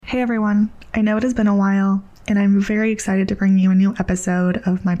Hey everyone, I know it has been a while, and I'm very excited to bring you a new episode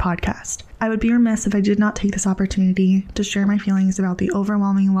of my podcast. I would be remiss if I did not take this opportunity to share my feelings about the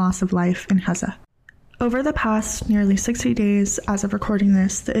overwhelming loss of life in Gaza. Over the past nearly 60 days, as of recording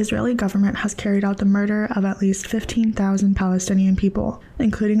this, the Israeli government has carried out the murder of at least 15,000 Palestinian people,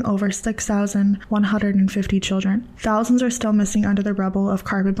 including over 6,150 children. Thousands are still missing under the rubble of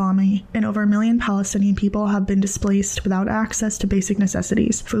carpet bombing, and over 1 million Palestinian people have been displaced without access to basic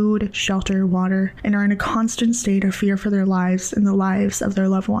necessities, food, shelter, water, and are in a constant state of fear for their lives and the lives of their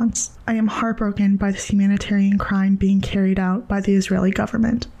loved ones. I am heartbroken by this humanitarian crime being carried out by the Israeli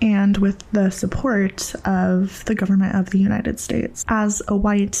government, and with the support of the government of the United States. As a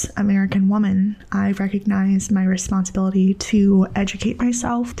white American woman, I recognize my responsibility to educate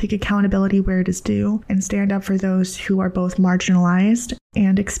myself, take accountability where it is due, and stand up for those who are both marginalized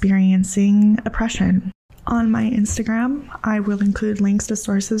and experiencing oppression. On my Instagram, I will include links to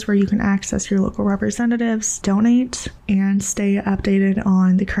sources where you can access your local representatives, donate, and stay updated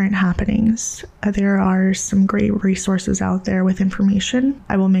on the current happenings. There are some great resources out there with information.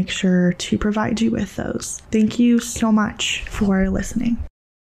 I will make sure to provide you with those. Thank you so much for listening.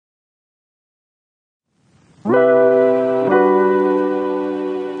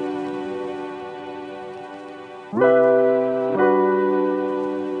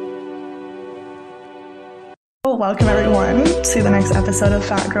 Welcome everyone to the next episode of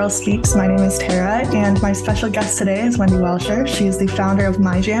Fat Girl Speaks. My name is Tara, and my special guest today is Wendy Welsher. She is the founder of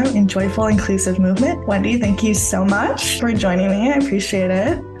My Jam and Joyful Inclusive Movement. Wendy, thank you so much for joining me. I appreciate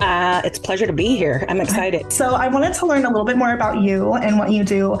it. It's a pleasure to be here. I'm excited. So I wanted to learn a little bit more about you and what you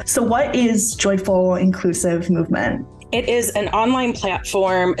do. So what is Joyful Inclusive Movement? It is an online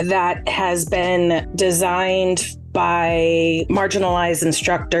platform that has been designed by marginalized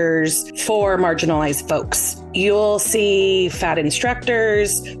instructors for marginalized folks. You'll see fat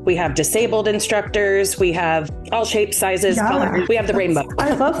instructors, we have disabled instructors, we have all shapes, sizes, colors, we have the rainbow.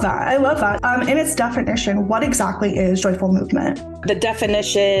 I love that. In its definition, what exactly is Joyful Movement? The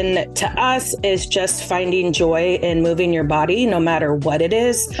definition to us is just finding joy in moving your body, no matter what it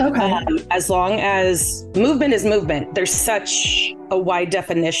is. Okay. As long as movement is movement, there's such a wide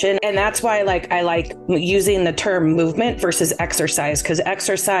definition. And that's why I like using the term movement versus exercise, because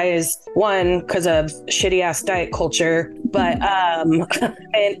exercise, one, because of shitty ass diet culture, but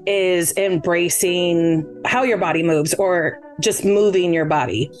it is embracing how your body moves or just moving your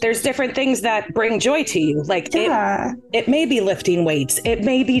body. There's different things that bring joy to you. It may be lifting weights. It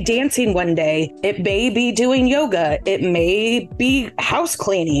may be dancing one day. It may be doing yoga. It may be house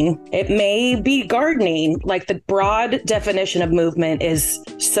cleaning. It may be gardening. Like, the broad definition of movement is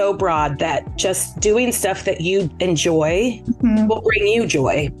so broad that just doing stuff that you enjoy will bring you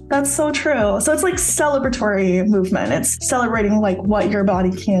joy. That's so true. So it's like celebratory movement. It's celebrating like what your body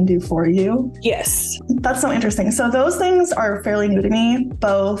can do for you. Yes. That's so interesting. So those things are fairly new to me.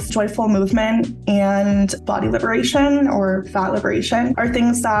 Both Joyful Movement and body liberation or fat liberation are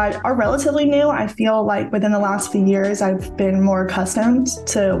things that are relatively new. I feel like within the last few years, I've been more accustomed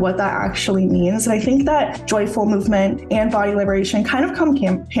to what that actually means. And I think that Joyful Movement and body liberation kind of come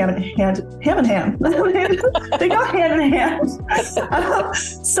hand in hand. They go hand in hand.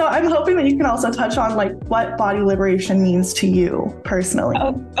 So I'm hoping that you can also touch on like what body liberation means to you personally.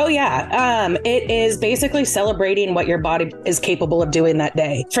 Oh yeah. It is basically celebrating what your body is capable of doing that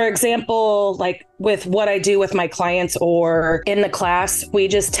day. For example, like with what I do with my clients or in the class, we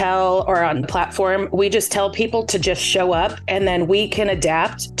just tell, or on the platform, we just tell people to just show up, and then we can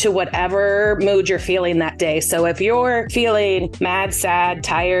adapt to whatever mood you're feeling that day. So if you're feeling mad, sad,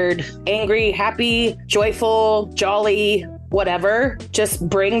 tired, angry, happy, joyful, jolly, whatever, just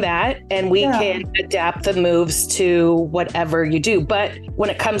bring that and we can adapt the moves to whatever you do. But when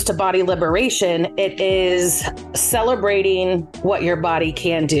it comes to body liberation, it is celebrating what your body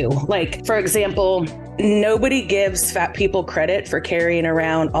can do. Like, for example, nobody gives fat people credit for carrying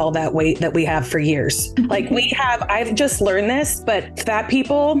around all that weight that we have for years. Like I've just learned this, but fat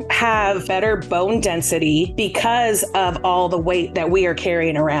people have better bone density because of all the weight that we are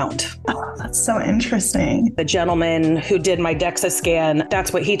carrying around. Oh, that's so interesting. The gentleman who did my DEXA scan,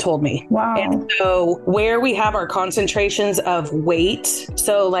 that's what he told me. Wow. And so where we have our concentrations of weight,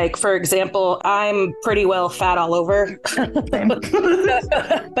 so like, for example, I'm pretty well fat all over.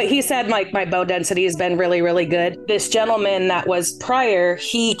 But he said like my bone density has been done really, really good. This gentleman that was prior,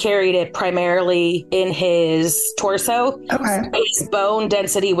 he carried it primarily in his torso. Okay. His bone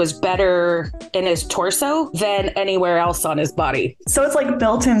density was better in his torso than anywhere else on his body. So it's like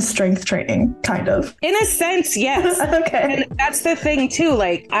built-in strength training, kind of. In a sense, yes. Okay. And that's the thing too.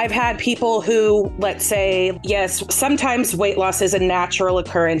 Like, I've had people who, let's say, yes, sometimes weight loss is a natural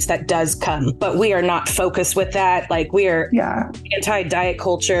occurrence that does come, but we are not focused with that. Like, we are anti-diet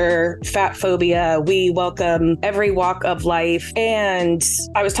culture, fat phobia. We welcome every walk of life. And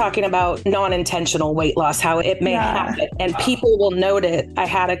I was talking about non-intentional weight loss, how it may happen, and people will note it. I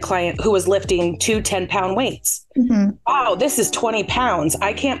had a client who was lifting 2 10-pound weights. Wow, this is 20 pounds.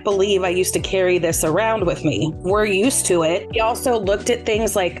 I can't believe I used to carry this around with me. We're used to it. He also looked at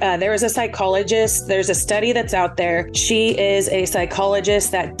things like there was a psychologist. There's a study that's out there. She is a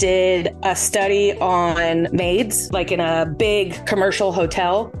psychologist that did a study on maids, like in a big commercial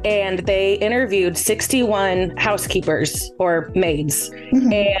hotel, and they interviewed 61 housekeepers or maids.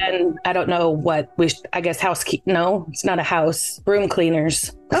 And I don't know what I guess no, it's not a house, room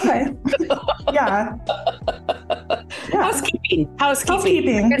cleaners. Okay. Yeah. Housekeeping.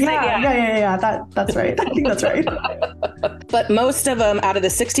 Yeah. That's right. I think that's right. But most of them, out of the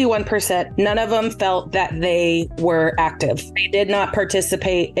 61%, none of them felt that they were active. They did not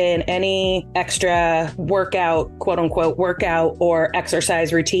participate in any extra workout, quote unquote, workout or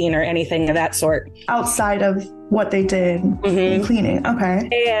exercise routine or anything of that sort. Outside of what they did in cleaning. Okay.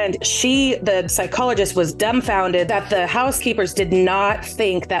 And the psychologist, was dumbfounded that the housekeepers did not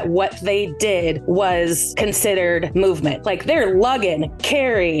think that what they did was considered movement. Like, they're lugging,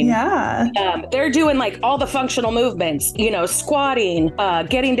 carrying. Yeah. They're doing like all the functional movements, squatting,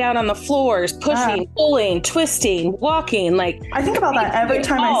 getting down on the floors, pushing, pulling, twisting, walking. Like, I think about that every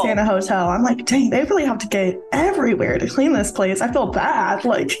time I stay in a hotel. I'm like, dang, they really have to get everywhere to clean this place. I feel bad.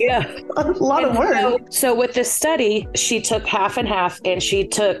 Like, a lot of work. So with this study, she took half and half, and she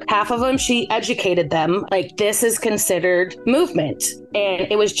took half of them. She educated them like, this is considered movement.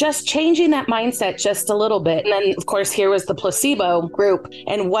 And it was just changing that mindset just a little bit. And then, of course, here was the placebo group.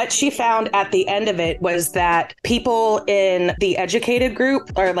 And what she found at the end of it was that people in the educated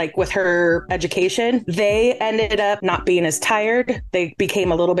group, or like with her education, they ended up not being as tired. They became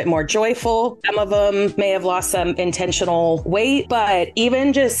a little bit more joyful. Some of them may have lost some intentional weight, but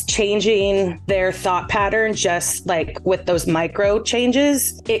even just changing their thought pattern, just like with those micro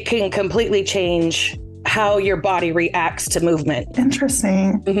changes, it can completely change how your body reacts to movement.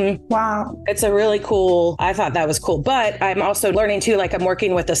 Interesting. Wow. It's I thought that was cool. But I'm also learning too, like, I'm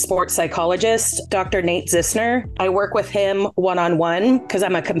working with a sports psychologist, Dr. Nate Zissner. I work with him one-on-one because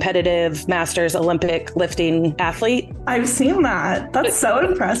I'm a competitive masters Olympic lifting athlete. I've seen that. That's so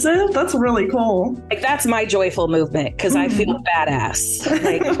impressive. That's really cool. Like, that's my joyful movement because I feel badass.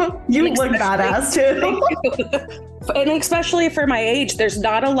 Like, you look badass too. And especially for my age, there's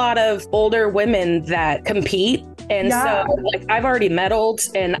not a lot of older women that compete. And so, like, I've already medaled,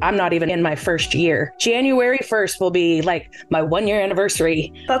 and I'm not even in my first year. January 1st will be like my 1-year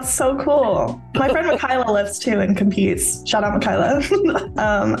anniversary. That's so cool. My friend Michaela lifts too and competes. Shout out Michaela.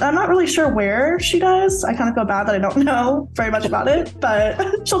 I'm not really sure where she does. I kind of feel bad that I don't know very much about it,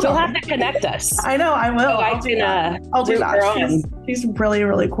 but she'll have to connect us. I know, I will. So I'll do that. She's really,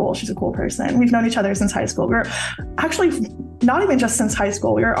 really cool. She's a cool person. We've known each other since high school. We're actually not even just since high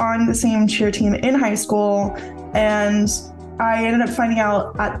school. We were on the same cheer team in high school, and I ended up finding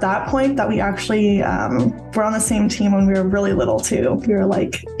out at that point that we actually were on the same team when we were really little too. We were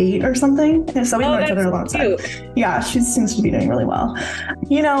like 8 or something. And so we knew each other a long time. Yeah, she seems to be doing really well.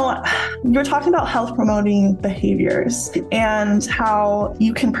 You're talking about health promoting behaviors and how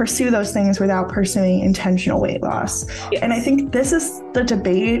you can pursue those things without pursuing intentional weight loss. Yes. And I think this is the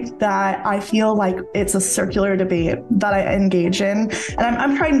debate that I feel like it's a circular debate that I engage in. And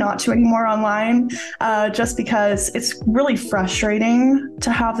I'm trying not to anymore online just because it's really frustrating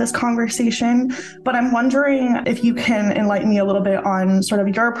to have this conversation. But I'm wondering if you can enlighten me a little bit on sort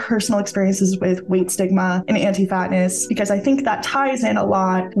of your personal experiences with weight stigma and anti-fatness, because I think that ties in a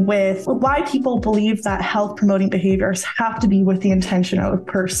lot with why people believe that health promoting behaviors have to be with the intention of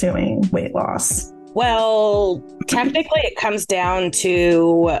pursuing weight loss. Well, technically it comes down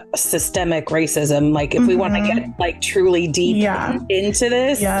to systemic racism. Like, if we want to get like truly deep into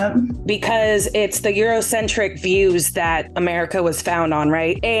this, because it's the Eurocentric views that America was found on,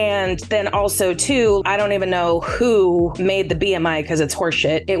 right? And then also too, I don't even know who made the BMI because it's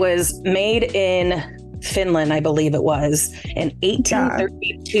horseshit. It was made in Finland, I believe it was, in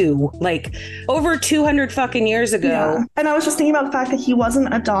 1832, like over 200 fucking years ago. Yeah. And I was just thinking about the fact that he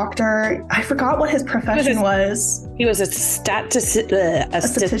wasn't a doctor. I forgot what his profession was. He was a statistician.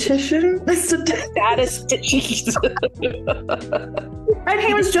 And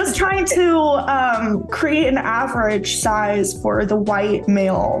he was just trying to create an average size for the white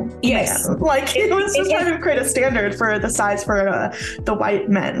male man. Like, he was just trying to create a standard for the size for the white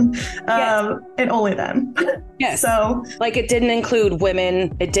men. And only them. Yes. So, like, it didn't include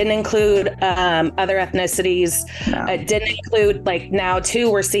women. It didn't include other ethnicities. No. It didn't include, like, now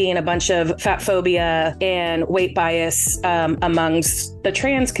too, we're seeing a bunch of fat phobia and weight bias amongst the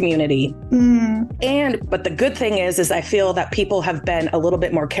trans community. But the good thing is I feel that people have been a little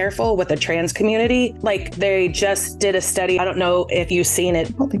bit more careful with the trans community. Like, they just did a study. I don't know if you've seen it.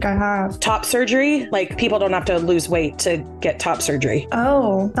 I don't think I have. Top surgery. Like, people don't have to lose weight to get top surgery.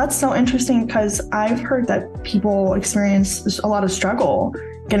 Oh, that's so interesting, because I've heard that people experience a lot of struggle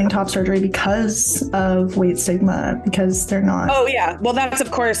getting top surgery because of weight stigma, because they're not. Oh, yeah. Well, that's,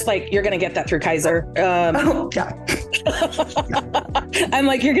 of course, like, you're going to get that through Kaiser. Yeah. I'm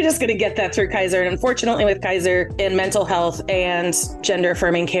like, you're just going to get that through Kaiser. And unfortunately, with Kaiser in mental health and gender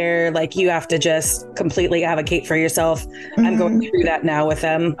affirming care, like, you have to just completely advocate for yourself. I'm going through that now with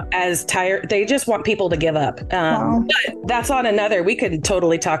them. As tired, they just want people to give up. But that's on another. We could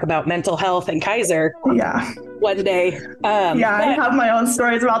totally talk about mental health and Kaiser. Yeah. One day. I have my own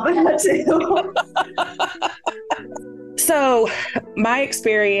stories about that too. So my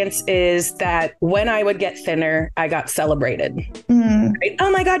experience is that when I would get thinner, I got celebrated. Right?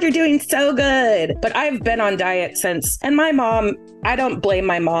 Oh my God, you're doing so good. But I've been on diet since, and my mom, I don't blame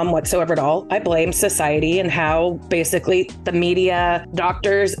my mom whatsoever at all. I blame society and how basically the media,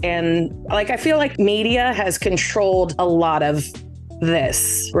 doctors, and like, I feel like media has controlled a lot of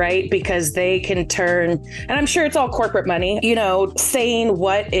this, right? Because they can turn, and I'm sure it's all corporate money, you know, saying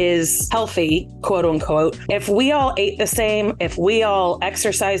what is healthy, quote unquote. If we all ate the same, if we all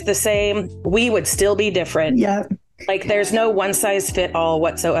exercised the same, we would still be different. Yeah. Like, there's no one size fit all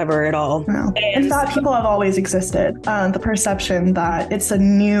whatsoever at all. No. In fact, people have always existed. The perception that it's a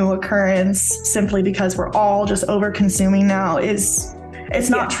new occurrence simply because we're all just over consuming now it's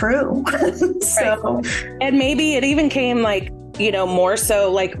not true. So, right. And maybe it even came, like, you know, more so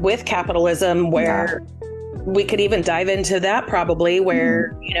like with capitalism, where we could even dive into that probably,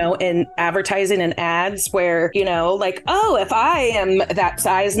 where, you know, in advertising and ads, where, you know, like, oh, if I am that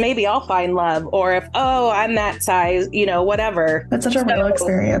size, maybe I'll find love. Or if, oh, I'm that size, you know, whatever. That's such a real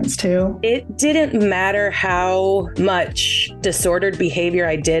experience too. It didn't matter how much disordered behavior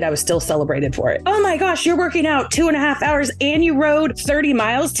I did. I was still celebrated for it. Oh my gosh, you're working out 2.5 hours and you rode 30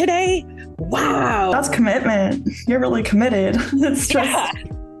 miles today. Wow. That's commitment. You're really committed. It's just... Yeah.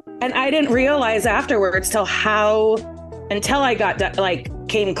 And I didn't realize afterwards until I got like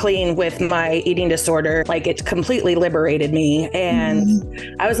came clean with my eating disorder, like, it completely liberated me.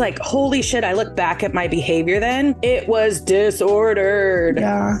 And I was like, holy shit, I look back at my behavior then, it was disordered,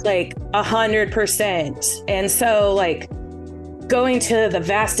 like 100%. And so, like, going to the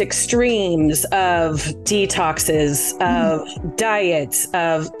vast extremes of detoxes, of diets,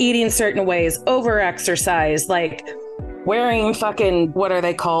 of eating certain ways, over exercise, like wearing fucking, what are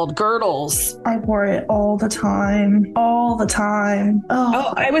they called? Girdles. I wore it all the time. All the time.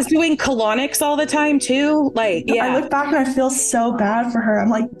 Oh, I was doing colonics all the time too. Like, yeah. I look back and I feel so bad for her. I'm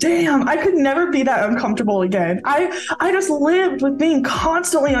like, damn, I could never be that uncomfortable again. I just lived with being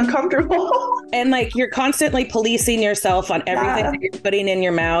constantly uncomfortable. And like, you're constantly policing yourself on everything that you're putting in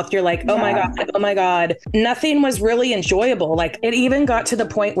your mouth. You're like, oh my God. Nothing was really enjoyable. Like, it even got to the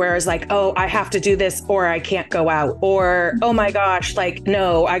point where I was like, oh, I have to do this or I can't go out. Or, oh my gosh, like,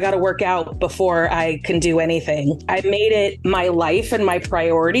 no, I got to work out before I can do anything. I made it my life and my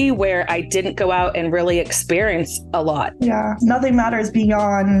priority where I didn't go out and really experience a lot. Yeah. Nothing matters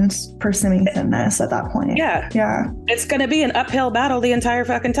beyond pursuing thinness at that point. Yeah. Yeah. It's going to be an uphill battle the entire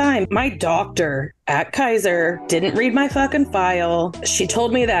fucking time. My doctor at Kaiser didn't read my fucking file. She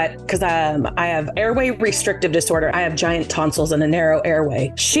told me that because I have airway restrictive disorder. I have giant tonsils and a narrow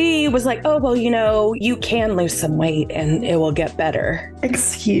airway. She was like, oh, well, you know, you can lose some weight and it will get better.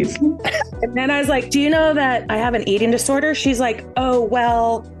 Excuse me. And then I was like, do you know that I have an eating disorder? She's like, oh,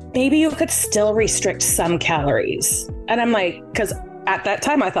 well, maybe you could still restrict some calories. And I'm like, because at that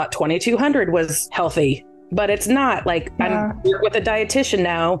time I thought 2,200 was healthy. But it's not. Like, I'm with a dietitian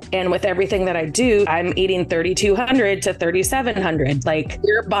now, and with everything that I do, I'm eating 3,200 to 3,700. Like,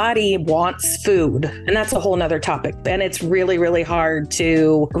 your body wants food, and that's a whole nother topic. And it's really, really hard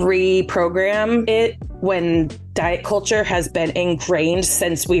to reprogram it when diet culture has been ingrained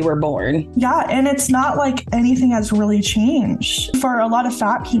since we were born. Yeah, and it's not like anything has really changed. For a lot of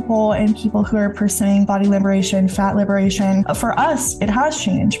fat people and people who are pursuing body liberation, fat liberation, for us, it has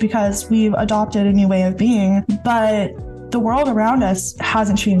changed because we've adopted a new way of being, but the world around us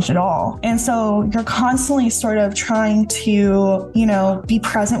hasn't changed at all. And so you're constantly sort of trying to, be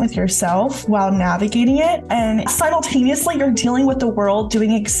present with yourself while navigating it. And simultaneously, you're dealing with the world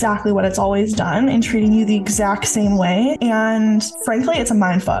doing exactly what it's always done and treating you the exact same way. And frankly, it's a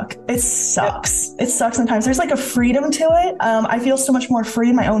mind fuck. It sucks. It sucks sometimes. There's like a freedom to it. I feel so much more free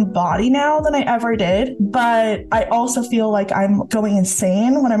in my own body now than I ever did. But I also feel like I'm going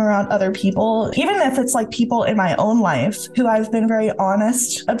insane when I'm around other people, even if it's like people in my own life who I've been very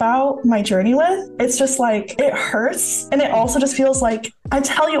honest about my journey with. It's just like, it hurts. And it also just feels like I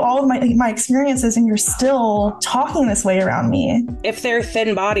tell you all of my experiences and you're still talking this way around me. If they're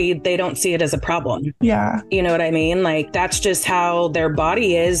thin-bodied, they don't see it as a problem. Yeah. You know what I mean? Like, that's just how their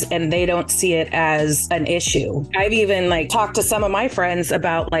body is, and they don't see it as an issue. I've even talked to some of my friends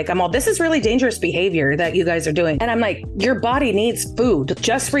about I'm all, this is really dangerous behavior that you guys are doing. And I'm like, your body needs food.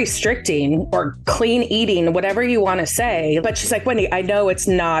 Just restricting or clean eating, whatever you want to say. But she's like, Wendy, I know it's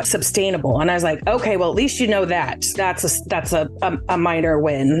not sustainable. And I was like, okay, well, at least you know that. That's a minor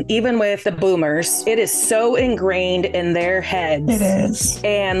win. Even with the boomers, it is so ingrained in their heads. It is.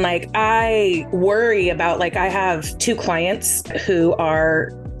 And I worry about, I have 2 clients who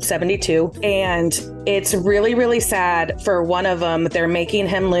are 72, and it's really, really sad. For one of them, they're making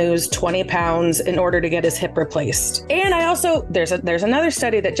him lose 20 pounds in order to get his hip replaced. And I also, there's another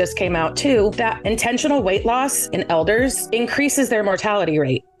study that just came out too, that intentional weight loss in elders increases their mortality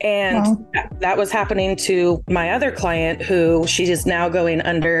rate. And that was happening to my other client, who she is now going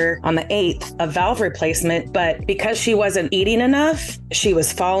under on the 8th a valve replacement. But because she wasn't eating enough, she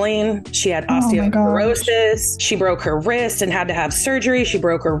was falling. She had osteoporosis. She broke her wrist and had to have surgery. She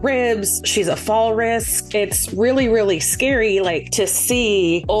broke her ribs. She's a fall risk. It's really, really scary, to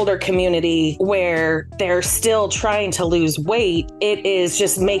see older community where they're still trying to lose weight. It is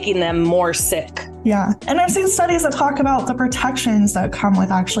just making them more sick. Yeah. And I've seen studies that talk about the protections that come with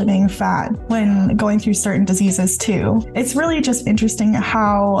actually being fat when going through certain diseases too. It's really just interesting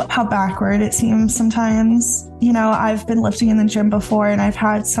how backward it seems sometimes. I've been lifting in the gym before, and I've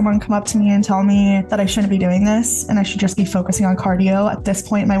had someone come up to me and tell me that I shouldn't be doing this and I should just be focusing on cardio at this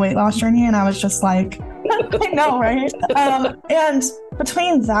point in my weight loss journey. And I was just like, I know, right? And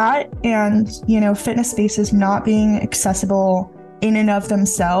between that and, fitness spaces not being accessible in and of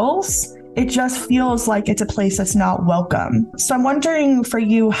themselves, it just feels like it's a place that's not welcome. So I'm wondering for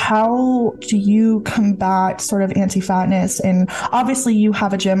you, how do you combat sort of anti-fatness? And obviously you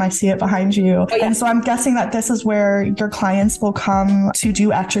have a gym, I see it behind you. Oh, yeah. And so I'm guessing that this is where your clients will come to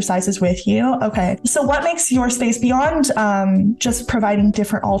do exercises with you. Okay. So what makes your space, beyond just providing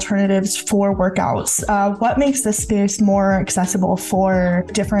different alternatives for workouts, what makes this space more accessible for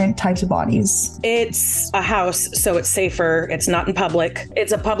different types of bodies? It's a house, so it's safer. It's not in public.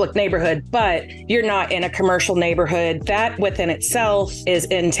 It's a public neighborhood. But you're not in a commercial neighborhood. That within itself is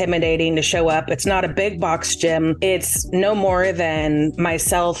intimidating to show up. It's not a big box gym. It's no more than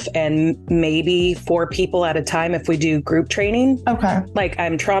myself and maybe 4 people at a time if we do group training. Okay.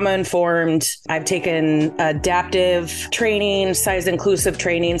 I'm trauma informed. I've taken adaptive training, size inclusive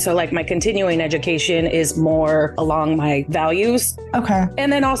training. So my continuing education is more along my values. Okay.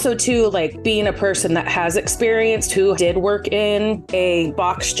 And then also too, being a person that has experienced, who did work in a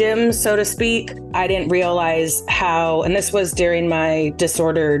box gym, so to speak, I didn't realize how, and this was during my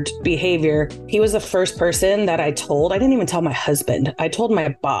disordered behavior, he was the first person that I didn't even tell my husband. I told my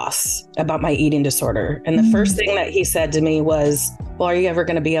boss about my eating disorder. And the first thing that he said to me was, well, are you ever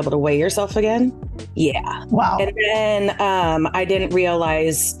going to be able to weigh yourself again? Yeah. Wow. And then I didn't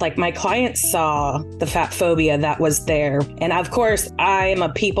realize, my clients saw the fat phobia that was there. And of course, I am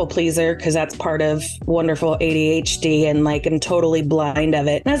a people pleaser because that's part of wonderful ADHD, and I'm totally blind of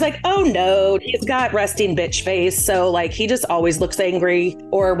it. And I was like, oh no, he's got resting bitch face. So he just always looks angry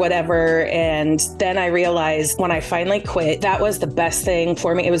or whatever. And then I realized when I finally quit, that was the best thing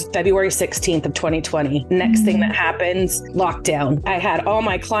for me. It was February 16th of 2020. Next thing that happens, lockdown. I had all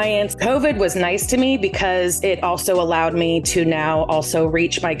my clients. COVID was nice to me because it also allowed me to now also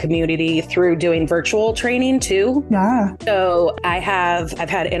reach my community through doing virtual training too. Yeah. So I've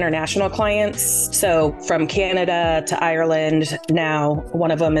had international clients. So from Canada to Ireland, now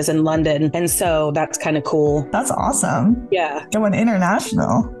one of them is in London. And so that's kind of cool. That's awesome. Yeah. Going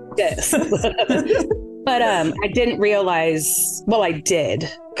international. Yes. But I didn't realize, well, I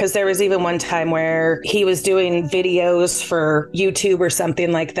did, because there was even one time where he was doing videos for YouTube or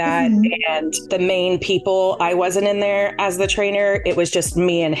something like that. And the main people, I wasn't in there as the trainer. It was just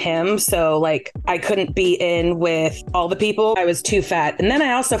me and him. So like I couldn't be in with all the people. I was too fat. And then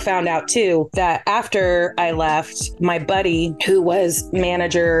I also found out too that after I left, my buddy who was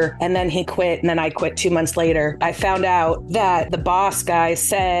manager, and then he quit, and then I quit 2 months later, I found out that the boss guy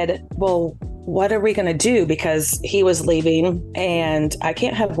said, well, what are we going to do? Because he was leaving and I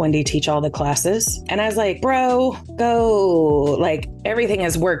can't have Wendy teach all the classes. And I was like, bro, go. Like everything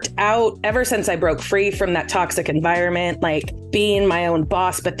has worked out ever since I broke free from that toxic environment, like being my own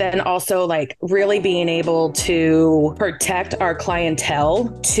boss, but then also like really being able to protect our clientele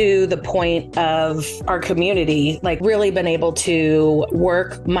to the point of our community, like really been able to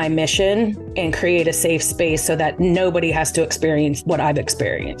work my mission and create a safe space so that nobody has to experience what I've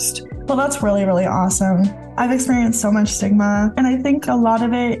experienced. Well, that's really, really awesome. I've experienced so much stigma, and I think a lot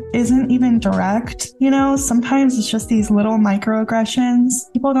of it isn't even direct. You know, sometimes it's just these little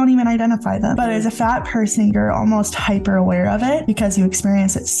microaggressions. People don't even identify them. But as a fat person, you're almost hyper aware of it because you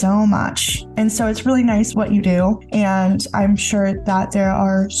experience it so much. And so it's really nice what you do. And I'm sure that there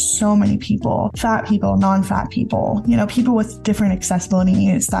are so many people, fat people, non-fat people, you know, people with different accessibility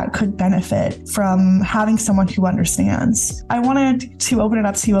needs that could benefit from having someone who understands. I wanted to open it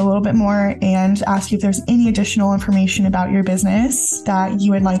up to you a little bit more and ask you if there's any additional information about your business that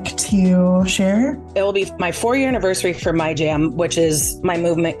you would like to share. It will be my 4-year anniversary for My Jam, which is my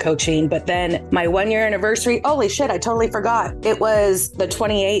movement coaching. But then my 1-year anniversary, holy shit, I totally forgot. It was the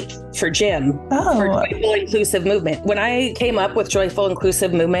 28th for Jim, for Joyful Inclusive Movement. When I came up with Joyful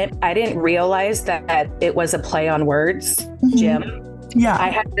Inclusive Movement, I didn't realize that it was a play on words, Jim. Yeah. I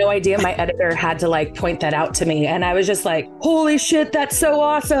had no idea. My editor had to like point that out to me. And I was just like, holy shit, that's so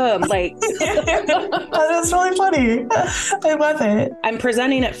awesome. Like, that's really funny. I love it. I'm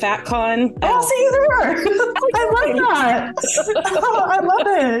presenting at FatCon. Oh, see you there. I love that. I love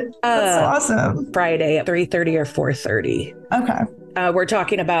it. That's so awesome. Friday at 3:30 or 4:30. Okay. We're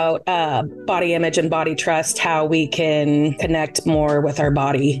talking about body image and body trust, how we can connect more with our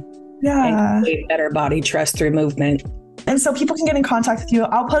body. Yeah. And create better body trust through movement. And so people can get in contact with you.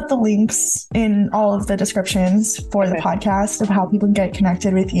 I'll put the links in all of the descriptions for the podcast of how people can get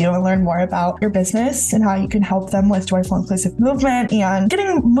connected with you and learn more about your business and how you can help them with Joyful Inclusive Movement and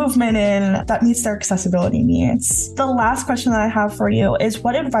getting movement in that meets their accessibility needs. The last question that I have for you is,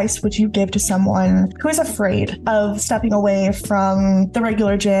 what advice would you give to someone who is afraid of stepping away from the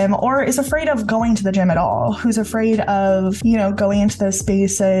regular gym or is afraid of going to the gym at all, who's afraid of, you know, going into those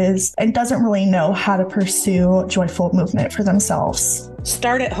spaces and doesn't really know how to pursue joyful movement for themselves?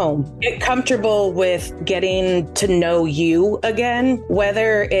 Start at home. Get comfortable with getting to know you again,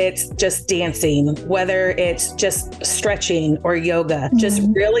 whether it's just dancing, whether it's just stretching or yoga. Just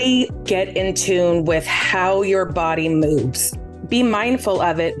really get in tune with how your body moves. Be mindful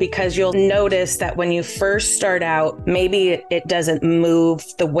of it because you'll notice that when you first start out, maybe it doesn't move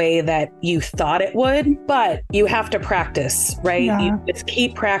the way that you thought it would, but you have to practice, right? Yeah. You just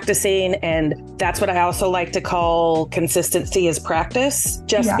keep practicing. And that's what I also like to call consistency is practice,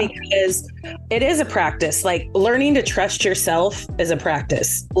 because it is a practice. Like learning to trust yourself is a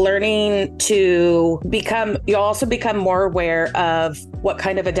practice. Learning to you'll also become more aware of what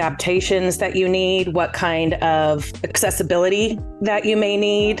kind of adaptations that you need, what kind of accessibility that you may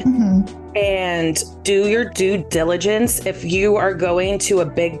need, and do your due diligence. If you are going to a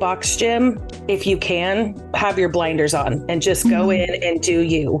big box gym, if you can, have your blinders on and just go in and do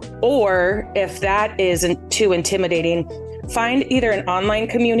you. Or if that isn't too intimidating, find either an online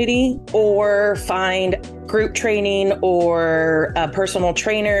community or find group training or a personal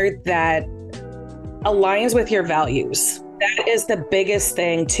trainer that aligns with your values. That is the biggest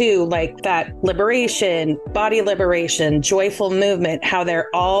thing too, like that liberation, body liberation, joyful movement, how they're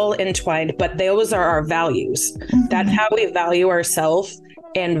all entwined, but those are our values. That's how we value ourselves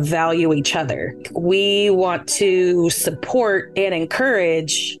and value each other. We want to support and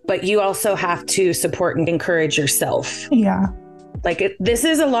encourage, but you also have to support and encourage yourself. Yeah. Like this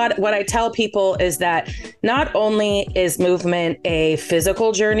is a lot. What I tell people is that not only is movement a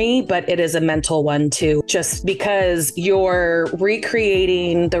physical journey, but it is a mental one too, just because you're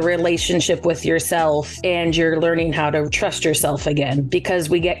recreating the relationship with yourself and you're learning how to trust yourself again, because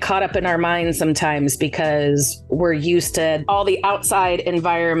we get caught up in our minds sometimes because we're used to all the outside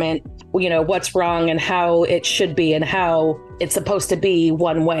environment, you know, what's wrong and how it should be and how it's supposed to be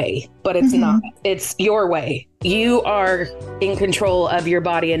one way, but it's not. It's your way. You are in control of your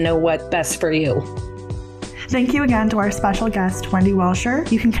body and know what's best for you. Thank you again to our special guest, Wendy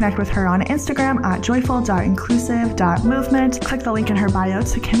Welsher. You can connect with her on Instagram at joyful.inclusive.movement. Click the link in her bio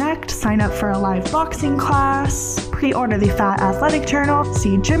to connect, sign up for a live boxing class, pre-order the Fat Athletic Journal,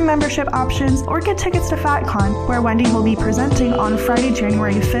 see gym membership options, or get tickets to FatCon, where Wendy will be presenting on Friday,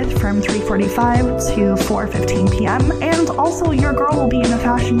 January 5th from 3:45 to 4:15 p.m. And also, your girl will be in a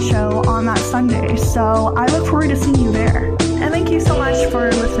fashion show on that Sunday, so I look forward to seeing you there. And thank you so much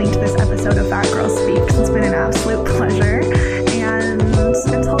for listening to this episode of Fat Girl Speaks. It's been an absolute pleasure.